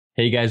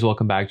Hey guys,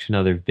 welcome back to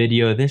another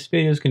video. This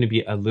video is going to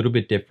be a little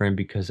bit different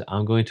because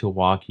I'm going to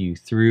walk you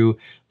through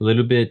a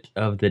little bit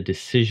of the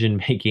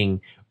decision-making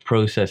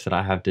process that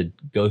I have to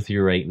go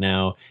through right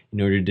now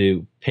in order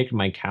to pick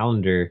my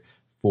calendar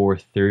for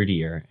third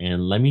year.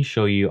 And let me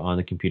show you on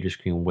the computer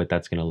screen what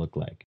that's going to look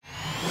like.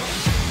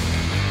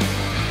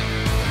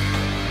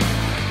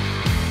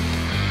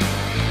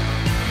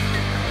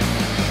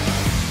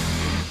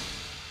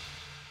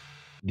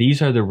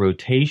 These are the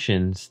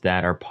rotations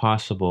that are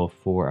possible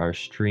for our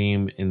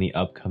stream in the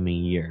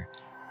upcoming year.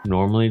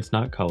 Normally it's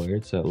not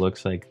colored, so it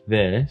looks like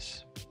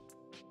this,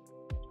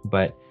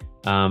 but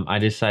I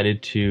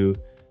decided to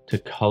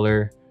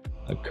color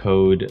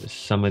code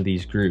some of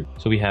these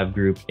groups. So we have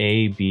group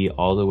A, B,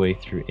 all the way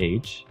through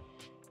H,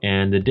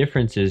 and the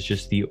difference is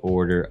just the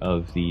order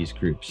of these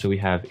groups. So we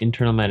have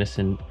internal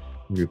medicine,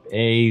 group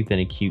A, then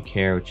acute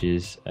care, which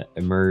is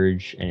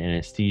emerge and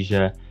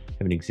anesthesia,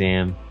 have an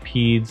exam,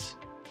 peds,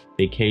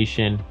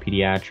 vacation,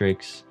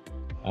 pediatrics,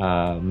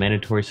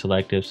 mandatory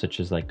selectives such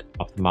as like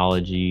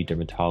ophthalmology,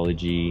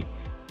 dermatology,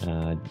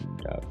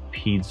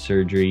 peds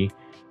surgery.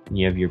 And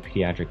you have your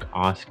pediatric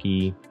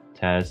OSCE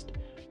test,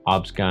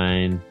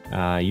 obs-gyn,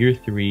 year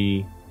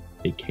 3,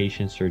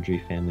 vacation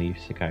surgery, family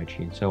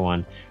psychiatry, and so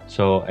on.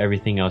 So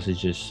everything else is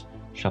just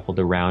shuffled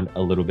around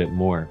a little bit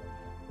more.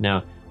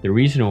 Now, the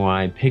reason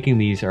why picking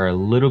these are a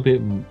little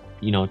bit,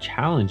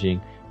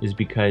 challenging is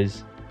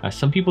because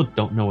some people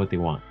don't know what they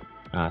want.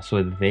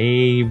 So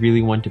they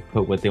really want to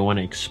put what they want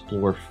to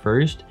explore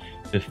first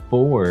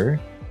before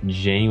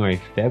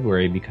January,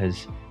 February,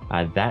 because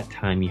at that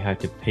time you have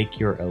to pick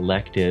your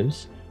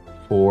electives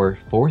for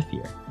fourth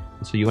year.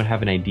 And so you want to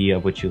have an idea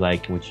of what you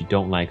like and what you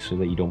don't like so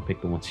that you don't pick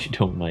the ones you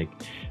don't like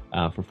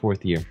for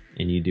fourth year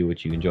and you do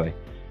what you enjoy.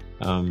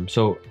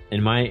 So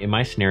in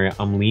my scenario,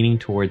 I'm leaning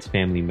towards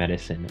family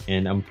medicine,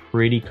 and I'm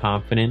pretty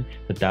confident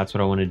that that's what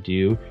I want to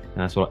do, and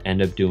that's what I'll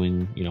end up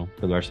doing,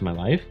 for the rest of my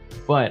life.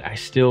 But I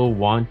still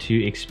want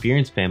to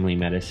experience family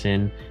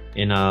medicine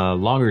in a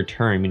longer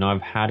term.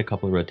 I've had a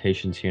couple of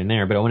rotations here and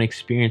there, but I want to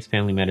experience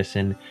family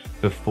medicine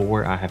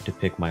before I have to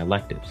pick my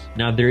electives.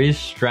 Now, there is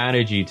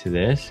strategy to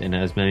this, and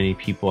as many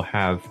people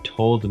have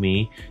told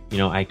me,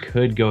 I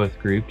could go with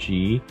Group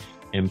G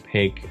and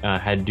pick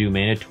how to do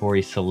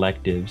mandatory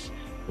selectives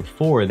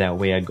before. That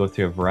way I go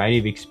through a variety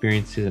of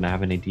experiences and I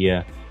have an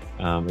idea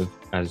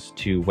as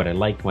to what I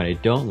like and what I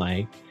don't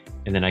like,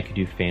 and then I could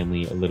do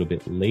family a little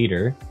bit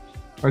later,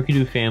 or I could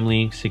do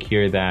family,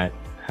 secure that,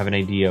 have an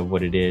idea of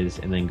what it is,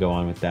 and then go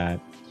on with that.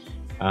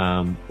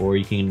 Or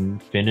you can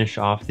finish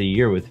off the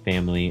year with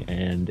family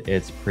and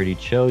it's pretty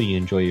chill. You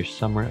enjoy your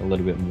summer a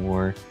little bit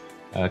more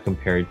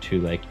compared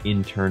to like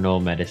internal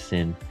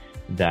medicine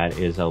that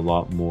is a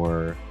lot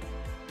more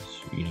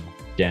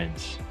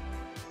dense,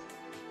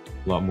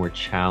 a lot more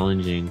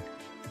challenging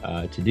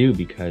to do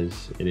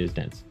because it is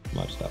dense, a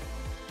lot of stuff,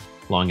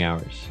 long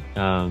hours.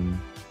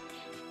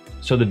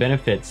 So the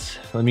benefits,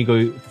 let me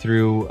go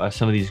through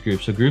some of these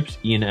groups. So groups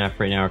E and F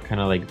right now are kind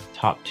of like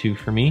top 2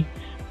 for me,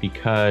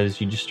 because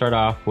you just start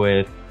off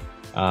with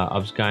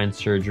obs-gyn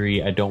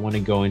surgery. I don't want to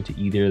go into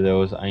either of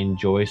those. I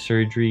enjoy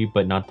surgery,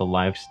 but not the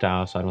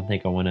lifestyle, so I don't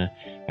think I want to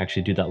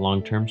actually do that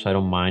long term, so I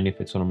don't mind if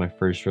it's one of my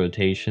first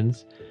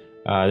rotations.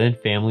 Then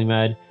family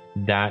med,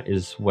 that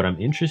is what I'm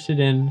interested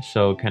in,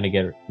 so kind of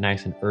get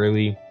nice and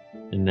early,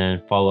 and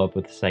then follow up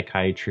with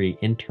psychiatry,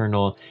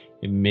 internal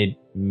in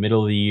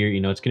middle of the year.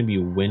 It's going to be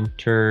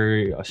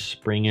winter, a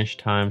springish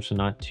time, so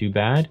not too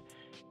bad.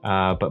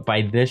 But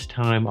by this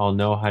time I'll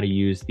know how to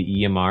use the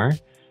EMR,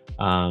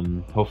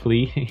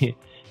 hopefully,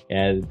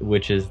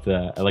 which is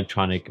the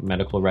electronic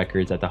medical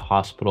records at the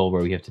hospital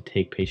where we have to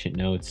take patient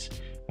notes,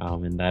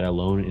 and that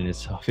alone in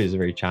itself is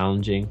very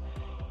challenging.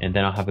 And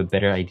then I'll have a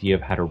better idea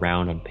of how to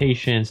round on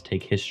patients,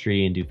 take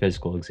history, and do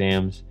physical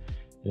exams,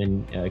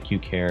 and then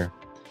acute care,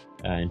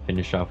 and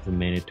finish off with a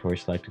mandatory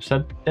selective.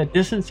 So that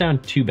doesn't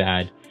sound too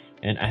bad.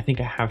 And I think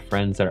I have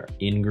friends that are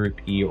in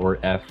Group E or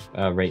F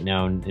right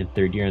now in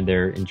third year, and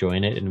they're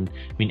enjoying it. And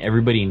I mean,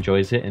 everybody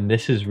enjoys it. And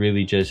this is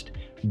really just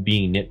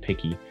being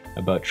nitpicky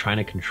about trying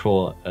to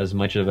control as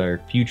much of our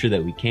future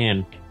that we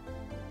can.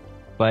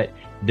 But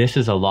this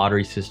is a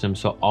lottery system.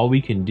 So all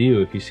we can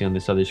do, if you see on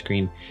this other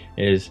screen,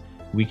 is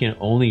we can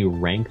only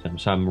rank them.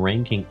 So I'm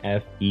ranking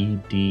F, E,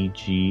 D,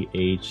 G,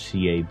 H,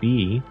 C, A,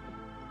 B.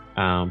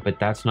 But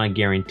that's not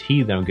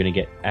guaranteed that I'm going to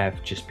get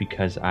F just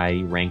because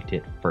I ranked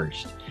it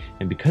first.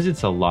 And because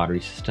it's a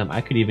lottery system,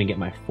 I could even get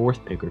my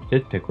 4th pick or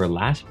 5th pick or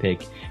last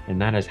pick, and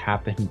that has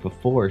happened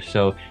before.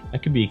 So I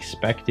could be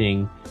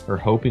expecting or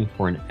hoping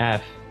for an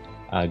F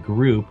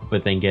group,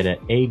 but then get an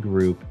A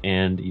group,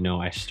 and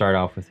I start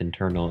off with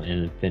internal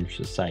and finish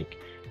the psych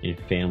and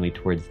family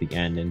towards the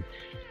end. And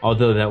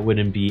although that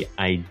wouldn't be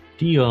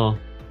ideal,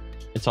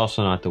 it's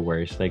also not the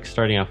worst. Like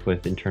starting off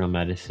with internal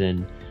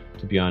medicine,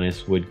 to be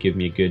honest, would give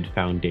me a good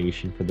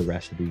foundation for the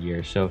rest of the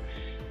year. So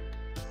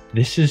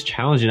this is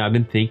challenging. I've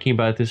been thinking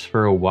about this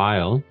for a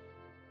while,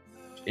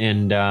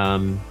 and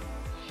I'm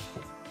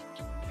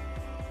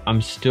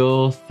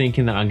still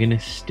thinking that I'm gonna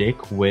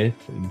stick with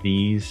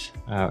these,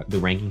 the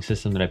ranking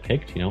system that I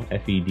picked,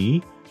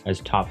 FED,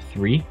 as top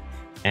 3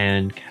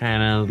 and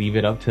kind of leave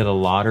it up to the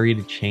lottery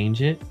to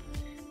change it.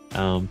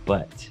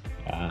 But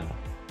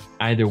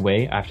either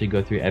way, I have to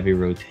go through every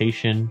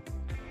rotation,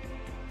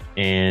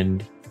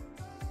 and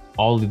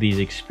all of these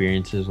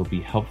experiences will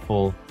be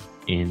helpful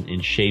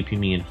in shaping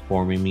me and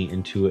forming me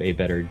into a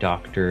better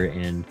doctor,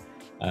 and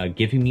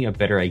giving me a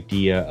better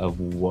idea of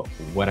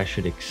what I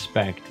should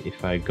expect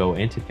if I go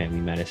into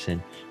family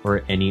medicine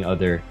or any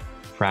other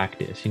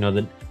practice. You know,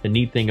 the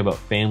neat thing about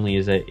family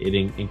is that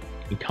it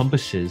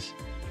encompasses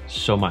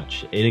so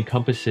much. It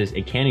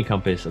can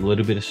encompass a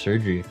little bit of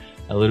surgery,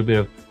 a little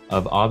bit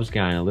of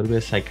obs-gyn, a little bit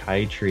of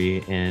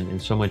psychiatry,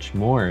 and so much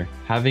more.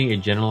 Having a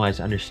generalized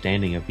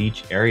understanding of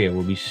each area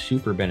will be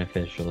super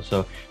beneficial.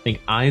 So I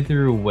think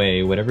either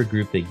way, whatever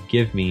group they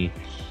give me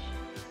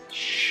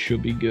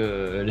should be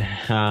good.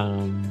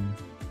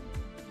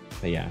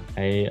 But yeah,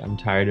 I'm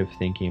tired of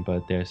thinking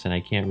about this, and I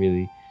can't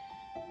really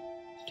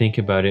think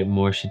about it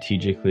more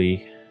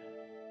strategically.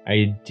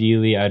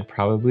 Ideally, I'd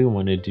probably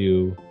want to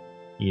do,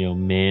 you know,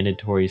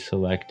 mandatory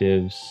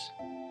selectives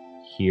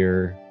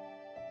here,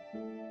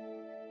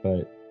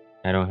 but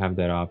I don't have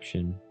that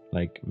option,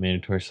 like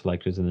mandatory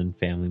selectives and then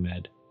family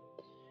med.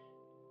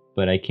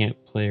 But I can't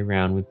play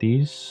around with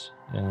these.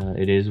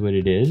 It is what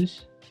it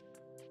is,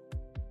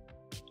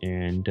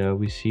 and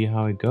we see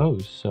how it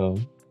goes. So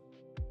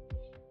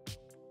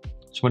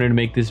just wanted to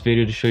make this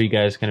video to show you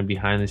guys kind of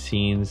behind the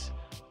scenes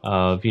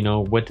of, you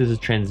know, what does a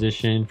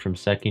transition from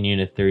second year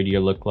to third year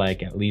look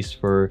like, at least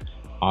for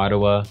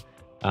Ottawa.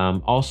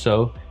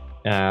 Also,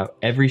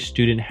 every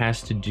student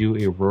has to do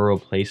a rural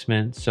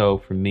placement. So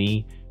for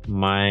me,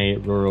 my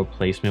rural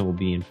placement will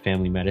be in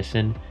family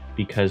medicine,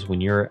 because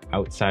when you're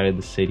outside of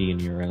the city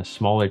and you're in a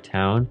smaller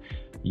town,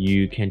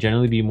 you can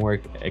generally be more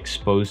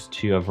exposed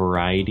to a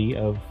variety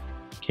of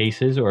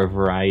cases, or a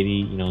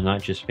variety, you know,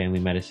 not just family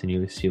medicine.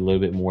 You see a little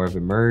bit more of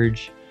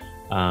emerge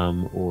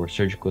or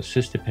surgical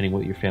assist, depending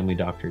what your family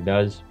doctor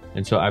does.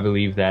 And so I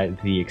believe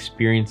that the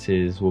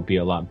experiences will be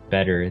a lot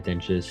better than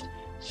just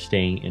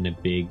staying in a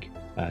big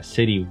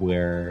city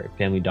where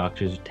family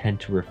doctors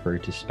tend to refer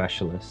to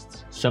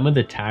specialists. Some of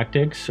the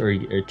tactics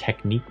or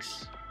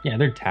techniques, yeah,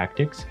 they're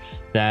tactics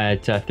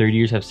that third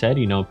years have said,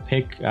 you know,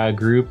 pick a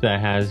group that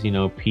has, you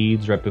know,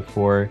 peds right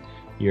before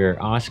your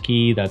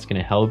OSCE. That's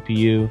going to help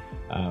you.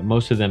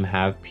 Most of them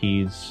have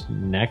peds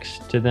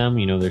next to them,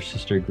 you know, their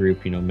sister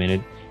group, you know,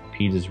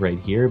 peds is right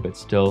here, but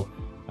still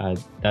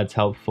that's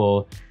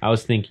helpful. I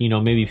was thinking, you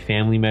know, maybe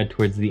family med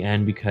towards the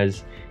end,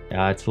 because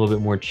it's a little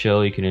bit more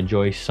chill. You can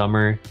enjoy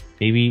summer.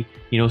 Maybe,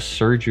 you know,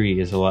 surgery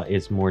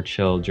is more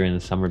chill during the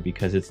summer,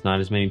 because it's not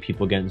as many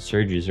people getting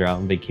surgeries. They're out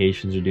on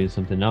vacations or doing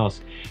something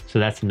else. So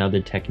that's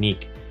another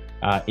technique.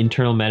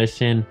 Internal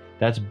medicine,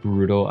 that's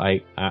brutal.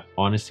 I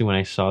honestly, when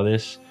I saw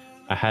this,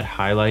 I had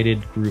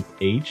highlighted group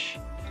H.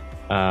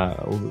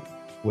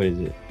 What is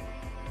it?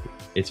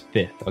 It's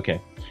 5th. Okay.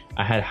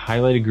 I had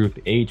highlighted group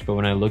H, but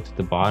when I looked at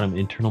the bottom,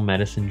 internal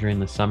medicine during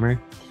the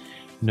summer,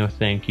 no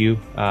thank you.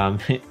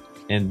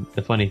 And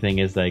the funny thing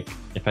is, like,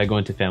 if I go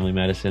into family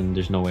medicine,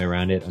 there's no way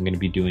around it. I'm going to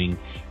be doing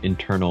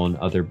internal and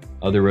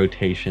other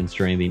rotations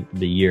during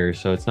the year,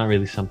 so it's not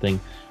really something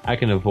I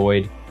can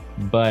avoid,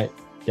 but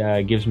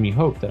it gives me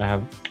hope that I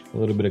have a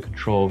little bit of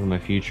control over my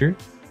future.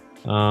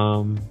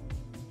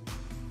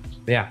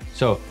 Yeah,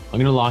 so I'm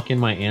going to lock in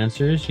my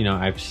answers. You know,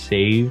 I've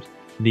saved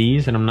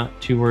these, and I'm not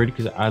too worried,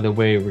 because either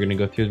way, we're going to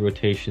go through the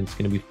rotation. It's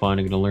going to be fun.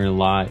 I'm going to learn a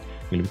lot.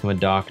 I'm going to become a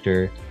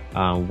doctor.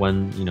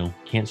 One, you know,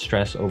 can't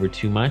stress over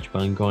too much,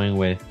 but I'm going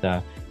with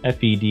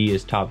FED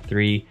is top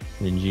 3,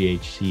 and then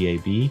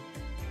GHCAB.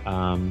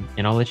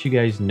 And I'll let you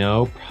guys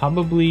know.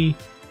 Probably,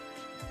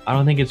 I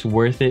don't think it's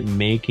worth it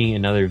making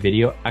another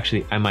video.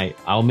 Actually,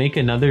 I'll make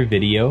another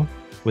video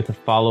with a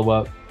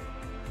follow-up.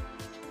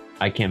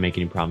 I can't make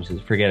any promises.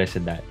 Forget I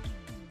said that.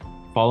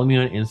 Follow me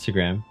on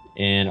Instagram,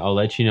 and I'll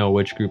let you know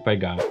which group I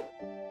got.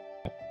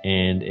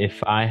 And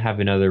if I have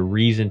another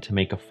reason to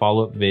make a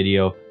follow-up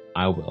video,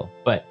 I will.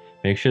 But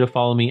make sure to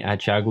follow me at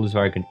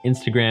Chaguluzvarg on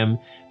Instagram.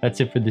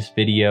 That's it for this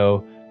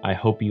video. I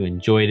hope you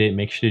enjoyed it.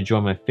 Make sure to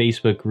join my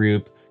Facebook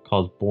group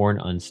called Born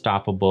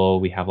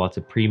Unstoppable. We have lots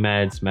of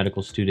pre-meds,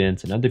 medical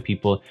students, and other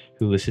people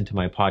who listen to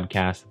my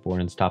podcast, the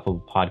Born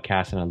Unstoppable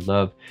podcast, and I'd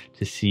love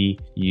to see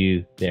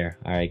you there.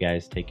 All right,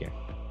 guys, take care.